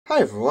Hi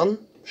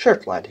everyone,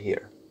 Shirtlad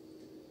here.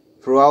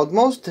 Throughout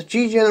most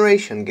G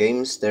generation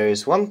games there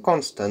is one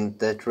constant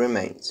that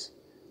remains,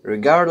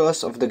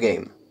 regardless of the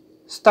game: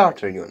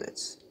 starter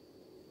units.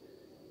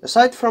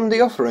 Aside from the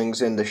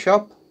offerings in the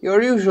shop, you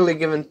are usually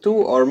given 2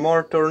 or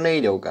more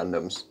Tornado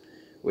Gundams,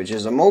 which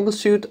is a mobile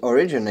suit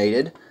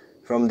originated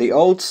from the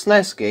old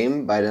SNES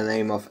game by the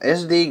name of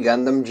SD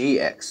Gundam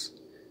GX,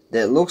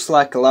 that looks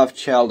like a love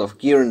child of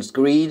Giron's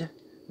Greed,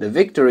 the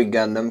Victory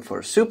Gundam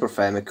for Super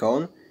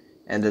Famicom,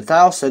 and the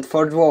tile set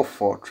for Dwarf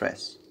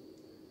Fortress.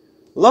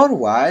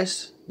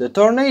 Lore-wise, the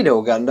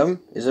Tornado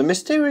Gundam is a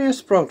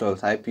mysterious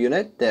prototype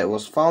unit that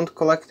was found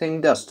collecting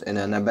dust in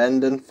an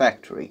abandoned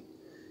factory.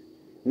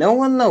 No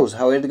one knows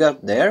how it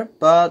got there,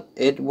 but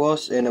it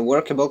was in a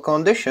workable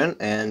condition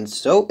and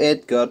so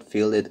it got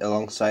fielded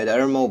alongside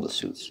other mobile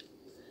suits.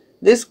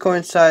 This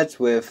coincides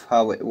with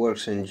how it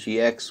works in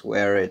GX,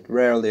 where it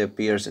rarely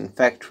appears in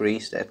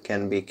factories that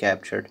can be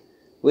captured,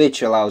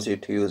 which allows you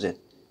to use it.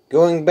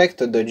 Going back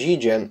to the G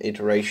Gen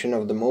iteration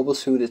of the mobile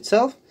suit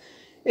itself,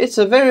 it's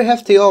a very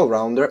hefty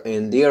all-rounder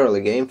in the early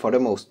game for the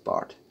most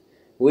part,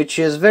 which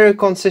is very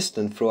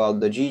consistent throughout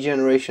the G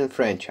generation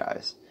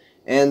franchise,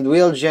 and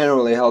will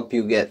generally help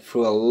you get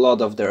through a lot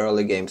of the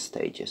early game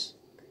stages.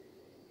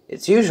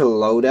 Its usual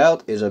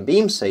loadout is a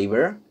beam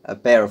saber, a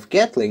pair of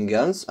Gatling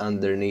guns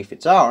underneath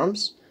its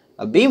arms,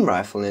 a beam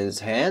rifle in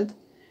its hand,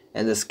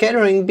 and a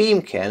scattering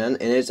beam cannon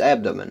in its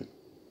abdomen.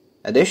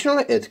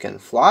 Additionally, it can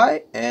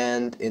fly,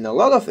 and in a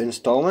lot of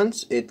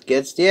installments it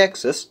gets the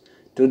access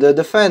to the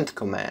Defend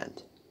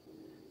command.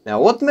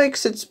 Now what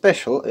makes it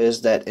special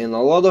is that in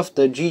a lot of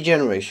the G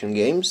generation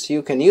games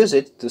you can use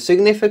it to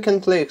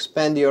significantly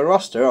expand your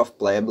roster of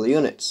playable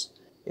units.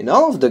 In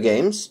all of the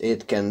games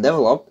it can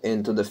develop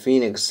into the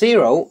Phoenix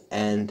Zero,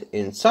 and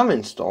in some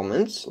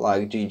installments,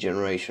 like G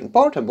Generation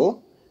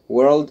Portable,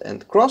 World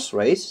and Cross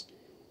Race,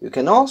 you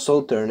can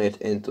also turn it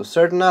into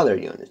certain other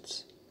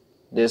units.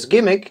 This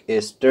gimmick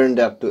is turned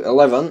up to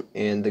 11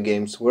 in the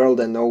game's World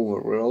and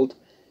Overworld,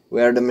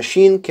 where the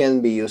machine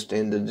can be used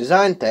in the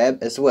Design tab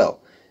as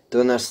well,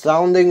 to an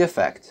astounding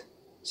effect.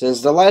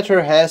 Since the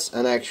latter has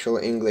an actual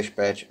English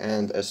patch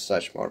and as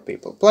such more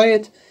people play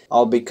it,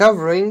 I'll be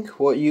covering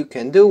what you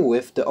can do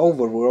with the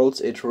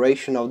Overworld's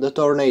iteration of the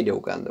Tornado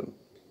Gundam.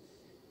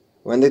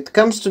 When it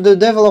comes to the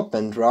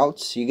development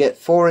routes, you get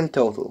 4 in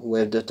total,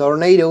 with the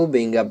Tornado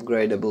being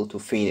upgradable to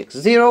Phoenix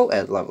Zero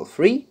at level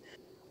 3,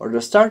 or the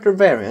starter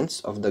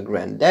variants of the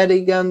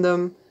Granddaddy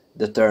Gundam,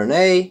 the Turn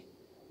A,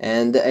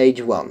 and the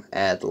H1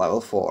 at level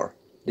 4.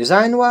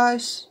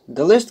 Design-wise,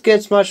 the list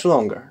gets much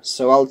longer,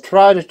 so I'll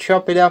try to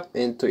chop it up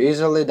into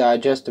easily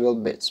digestible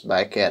bits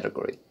by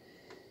category.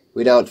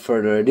 Without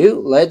further ado,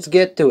 let's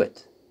get to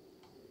it.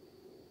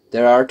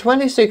 There are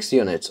 26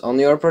 units on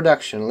your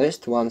production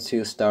list once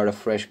you start a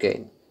fresh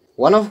game,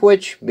 one of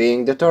which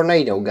being the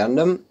Tornado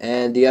Gundam,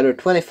 and the other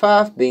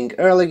 25 being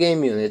early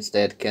game units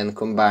that can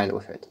combine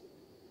with it.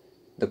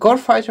 The Core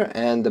Fighter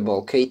and the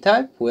Ball K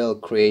type will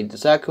create the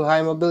Zaku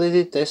High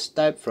Mobility Test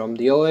type from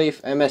the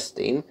OAF MS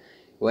team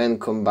when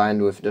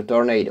combined with the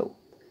Tornado.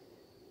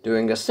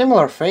 Doing a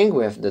similar thing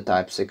with the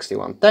Type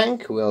 61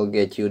 tank will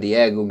get you the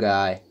Agu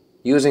guy.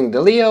 Using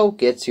the Leo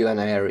gets you an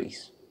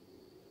Ares.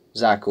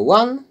 Zaku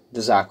 1,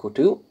 the Zaku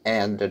 2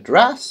 and the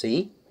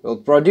Drasi will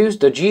produce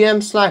the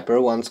GM Sniper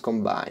once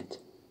combined.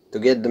 To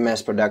get the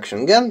mass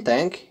production gun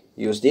tank,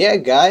 use the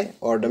Egg guy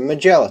or the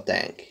Magella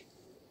tank.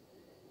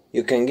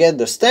 You can get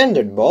the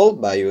standard ball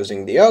by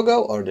using the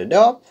Ogo or the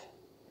Dop,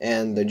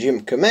 and the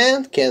Gym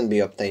command can be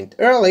obtained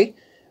early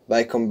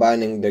by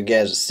combining the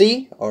Gaz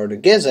C or the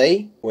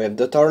Geze with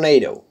the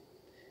Tornado.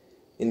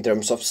 In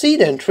terms of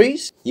seed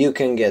entries, you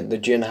can get the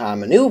Jinha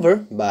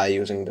maneuver by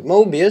using the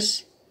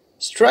Mobius,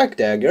 Strike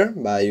Dagger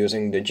by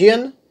using the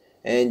Jin,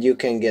 and you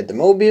can get the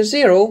Mobius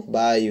Zero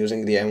by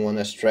using the M1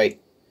 Astray.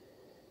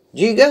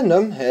 G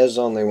Gundam has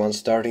only one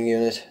starting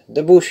unit,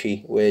 the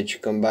Bushi,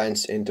 which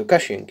combines into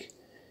Cushing,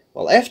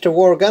 while After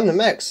War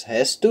Gundam X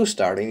has 2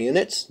 starting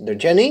units, the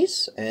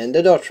Genis and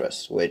the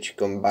Dothrus, which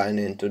combine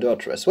into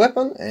Dothrus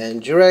Weapon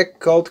and Jurek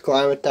Cold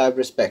Climate type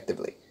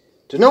respectively.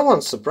 To no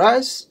one's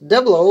surprise,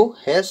 00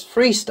 has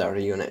 3 starter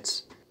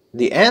units.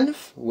 The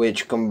Env,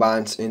 which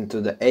combines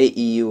into the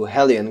AEU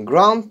Hellion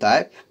Ground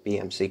type,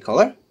 PMC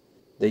color,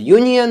 the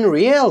Union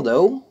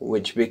Rieldo,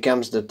 which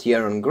becomes the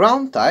Tieran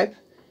Ground type,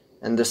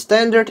 and the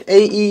standard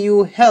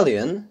AEU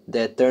Hellion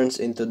that turns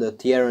into the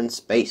Tieran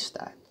Space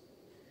type.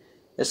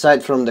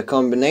 Aside from the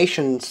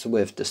combinations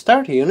with the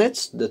starter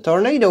units, the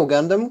Tornado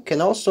Gundam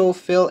can also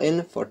fill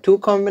in for 2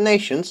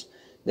 combinations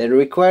that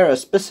require a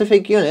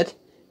specific unit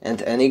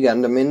and any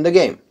Gundam in the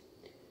game.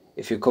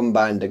 If you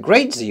combine the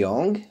Great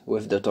Zeong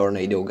with the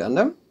Tornado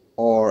Gundam,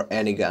 or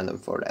any Gundam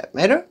for that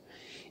matter,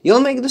 you'll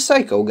make the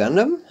Psycho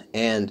Gundam,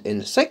 and in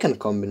the second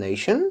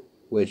combination,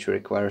 which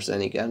requires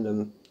any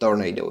Gundam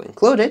Tornado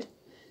included,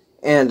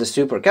 and the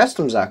Super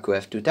Custom Zaku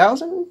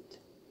F2000,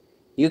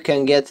 you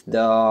can get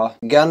the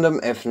Gundam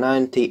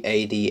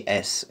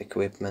F90ADS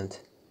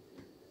equipment.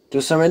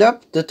 To sum it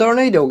up, the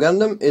Tornado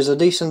Gundam is a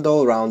decent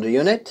all-rounder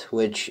unit,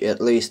 which at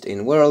least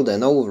in World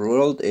and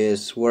Overworld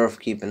is worth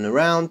keeping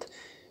around,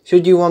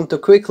 should you want to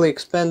quickly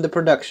expand the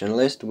production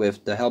list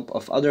with the help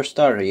of other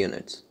starter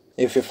units.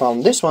 If you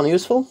found this one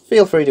useful,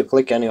 feel free to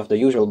click any of the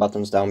usual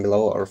buttons down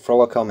below or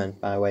throw a comment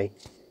my way.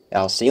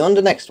 I'll see you on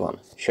the next one.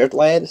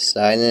 Shirtlad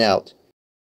signing out.